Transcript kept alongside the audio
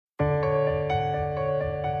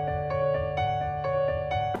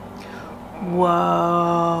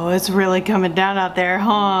Whoa, it's really coming down out there,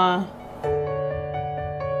 huh?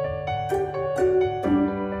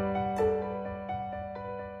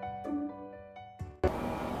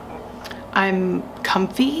 I'm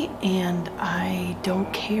comfy and I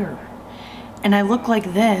don't care. And I look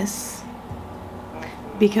like this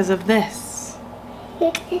because of this.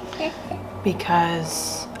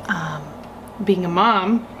 Because being a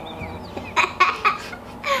mom,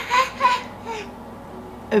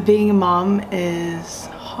 is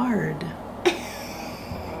hard.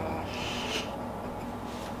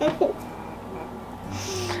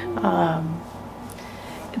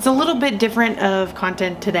 It's a little bit different of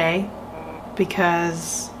content today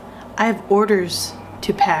because I have orders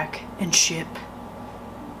to pack and ship.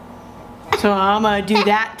 So I'm gonna do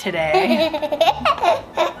that today.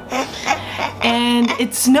 And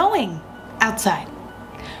it's snowing outside.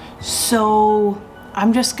 So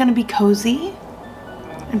I'm just gonna be cozy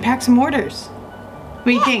and pack some orders. What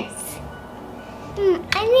do you think?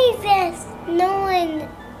 I need this snowing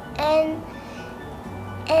and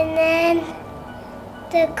then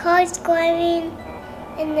the car's going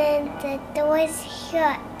and then the door's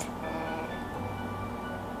shut.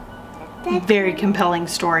 Very compelling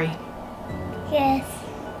story. Yes.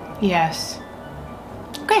 Yes.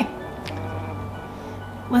 Okay.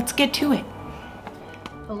 Let's get to it.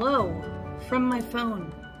 Hello from my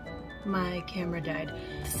phone. My camera died.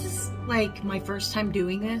 This is like my first time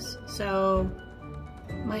doing this, so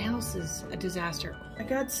my house is a disaster. I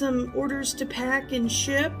got some orders to pack and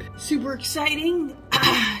ship. Super exciting.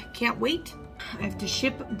 Can't wait. I have to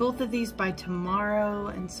ship both of these by tomorrow,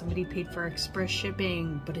 and somebody paid for express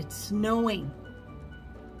shipping, but it's snowing.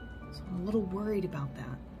 So I'm a little worried about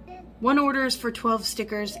that. One order is for 12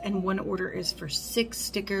 stickers and one order is for 6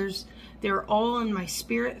 stickers. They're all in my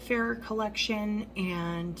Spiritfarer collection,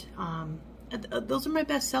 and those are my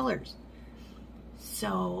best sellers.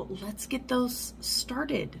 So let's get those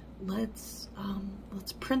started. Let's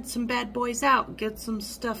print some bad boys out, get some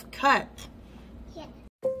stuff cut.